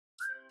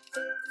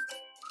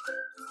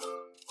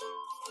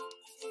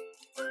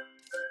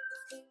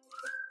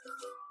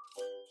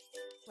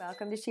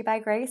Welcome to She by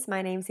Grace.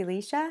 My name's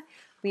Elisha.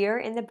 We are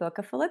in the book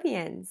of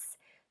Philippians.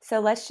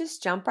 So let's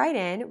just jump right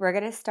in. We're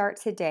going to start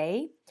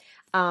today,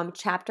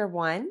 chapter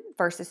 1,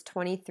 verses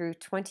 20 through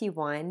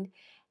 21.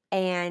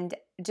 And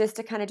just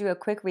to kind of do a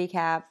quick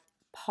recap,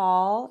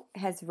 Paul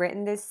has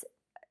written this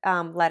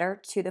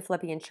letter to the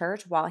Philippian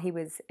church while he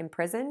was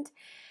imprisoned.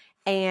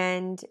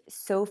 And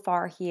so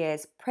far, he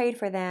has prayed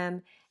for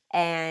them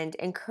and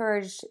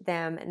encouraged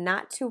them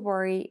not to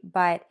worry,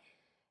 but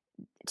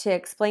to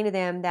explain to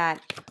them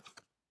that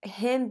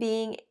him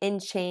being in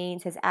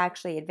chains has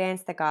actually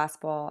advanced the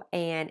gospel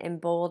and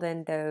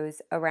emboldened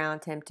those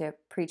around him to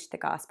preach the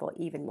gospel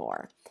even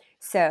more.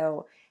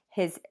 So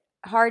his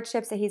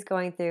hardships that he's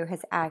going through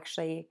has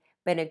actually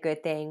been a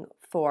good thing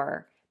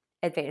for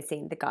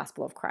advancing the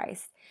gospel of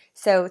Christ.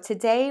 So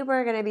today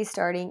we're going to be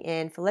starting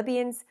in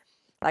Philippians,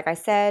 like I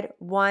said,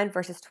 1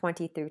 verses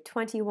 20 through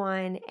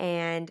 21,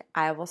 and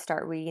I will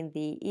start reading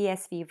the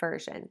ESV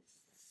version.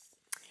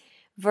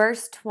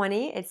 Verse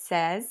 20, it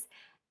says,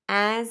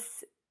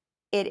 "As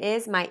it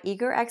is my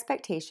eager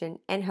expectation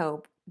and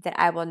hope that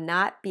I will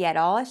not be at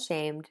all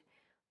ashamed,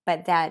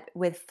 but that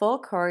with full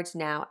courage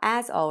now,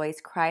 as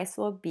always, Christ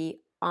will be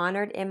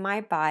honored in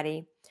my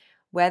body,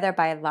 whether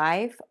by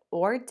life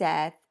or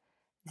death."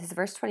 This is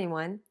verse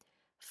 21.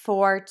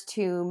 "For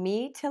to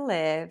me to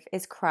live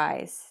is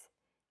Christ,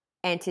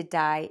 and to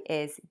die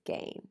is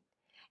gain."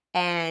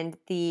 And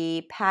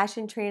the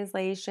Passion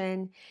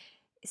Translation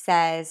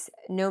says,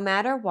 "No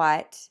matter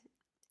what,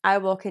 I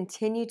will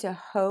continue to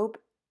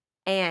hope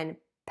and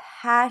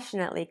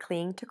passionately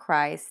cling to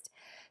Christ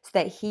so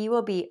that he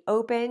will be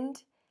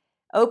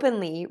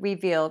openly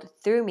revealed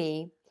through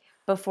me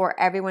before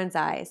everyone's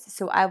eyes.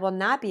 So I will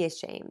not be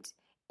ashamed.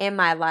 In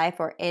my life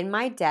or in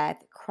my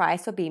death,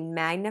 Christ will be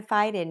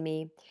magnified in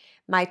me.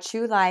 My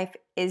true life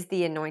is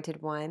the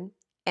anointed one,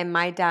 and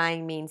my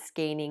dying means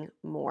gaining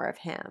more of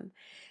him."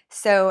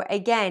 So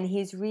again,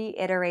 he's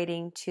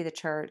reiterating to the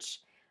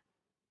church,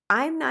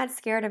 I'm not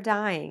scared of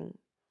dying.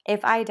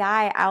 If I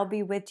die, I'll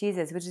be with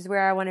Jesus, which is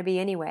where I want to be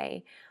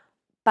anyway.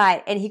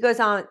 And he goes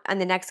on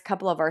the next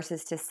couple of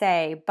verses to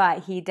say,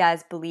 but he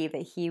does believe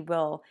that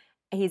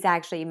he's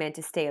actually meant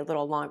to stay a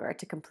little longer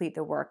to complete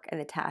the work and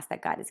the task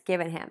that God has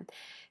given him.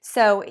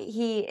 So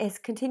he has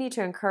continued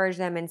to encourage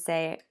them and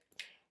say,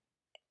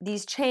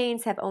 these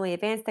chains have only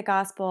advanced the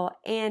gospel,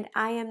 and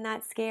I am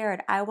not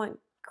scared. I want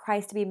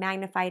Christ to be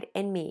magnified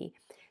in me.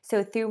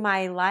 So through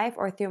my life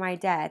or through my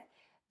death,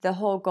 the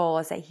whole goal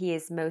is that he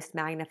is most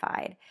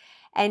magnified.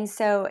 And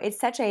so it's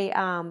such a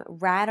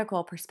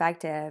radical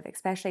perspective,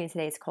 especially in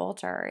today's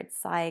culture.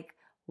 It's like,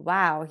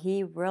 wow,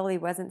 he really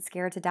wasn't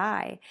scared to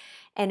die.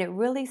 And it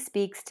really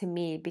speaks to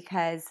me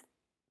because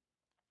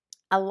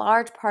a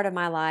large part of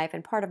my life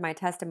and part of my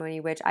testimony,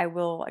 which I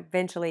will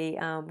eventually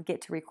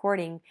get to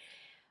recording,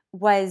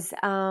 was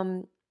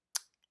the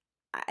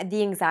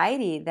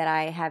anxiety that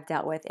I have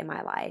dealt with in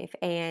my life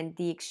and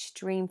the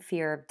extreme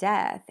fear of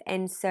death.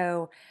 And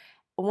so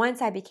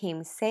once I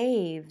became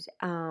saved,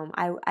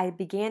 I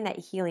began that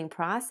healing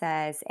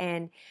process.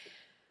 And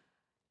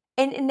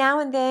now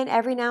and then,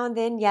 every now and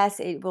then, yes,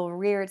 it will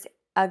rear its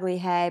ugly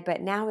head.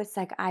 But now it's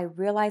like I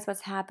realize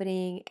what's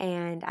happening,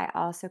 and I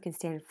also can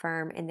stand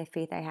firm in the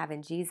faith I have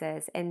in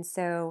Jesus. And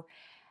so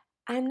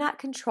I'm not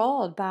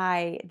controlled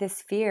by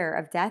this fear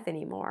of death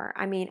anymore.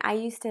 I mean, I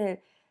used to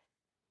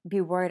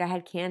be worried I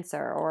had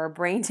cancer or a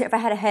brain if I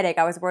had a headache,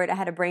 I was worried I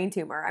had a brain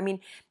tumor. I mean,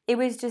 it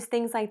was just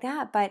things like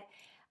that. But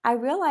I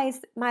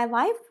realized my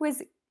life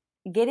was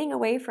getting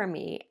away from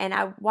me. And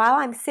while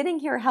I'm sitting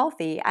here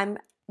healthy, I'm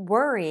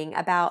worrying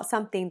about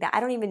something that I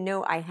don't even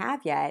know I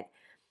have yet.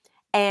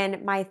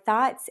 And my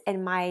thoughts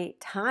and my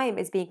time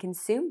is being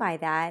consumed by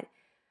that,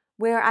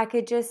 where I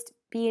could just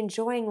be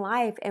enjoying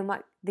life and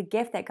what the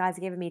gift that God's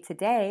given me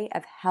today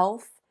of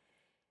health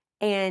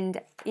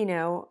and,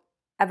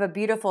 of a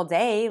beautiful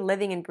day,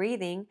 living and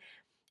breathing.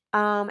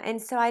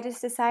 And so I just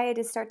decided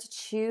to start to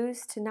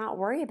choose to not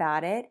worry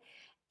about it.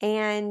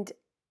 And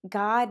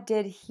God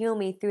did heal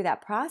me through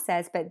that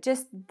process. But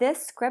just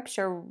this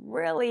scripture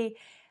really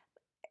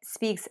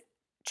speaks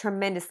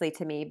tremendously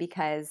to me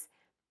because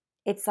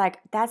it's like,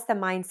 that's the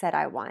mindset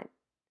I want.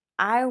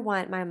 I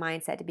want my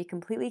mindset to be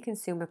completely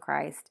consumed with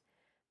Christ,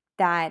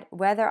 that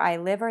whether I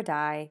live or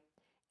die,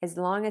 as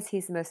long as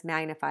he's most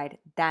magnified,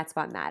 that's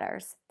what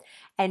matters.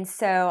 And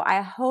so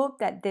I hope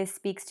that this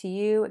speaks to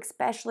you,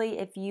 especially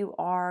if you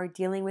are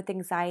dealing with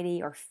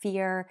anxiety or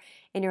fear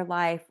in your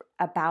life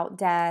about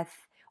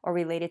death or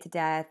related to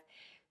death,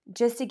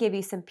 just to give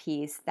you some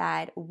peace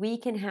that we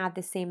can have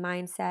the same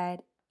mindset,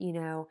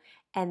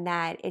 and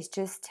that it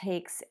just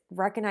takes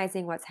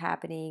recognizing what's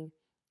happening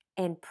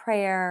and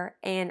prayer.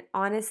 And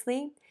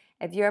honestly,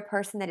 if you're a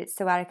person that it's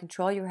so out of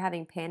control, you're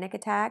having panic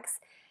attacks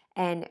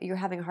and you're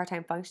having a hard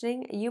time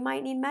functioning, you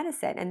might need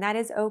medicine, and that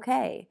is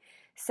okay.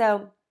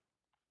 So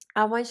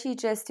I want you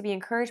just to be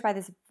encouraged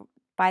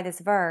by this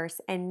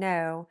verse and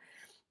know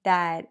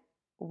that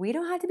we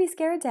don't have to be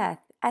scared of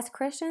death. As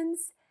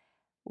Christians,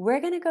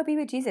 we're going to go be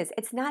with Jesus.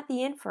 It's not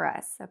the end for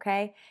us,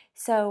 okay?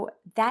 So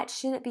that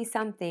shouldn't be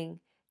something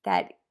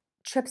that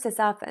trips us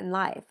up in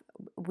life.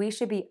 We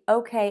should be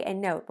okay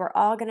and know we're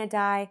all going to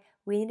die.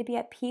 We need to be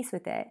at peace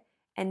with it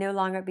and no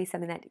longer be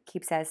something that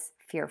keeps us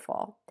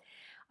fearful.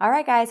 All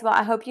right, guys. Well,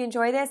 I hope you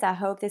enjoy this. I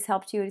hope this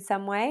helped you in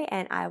some way,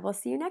 and I will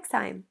see you next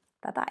time.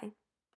 Bye-bye.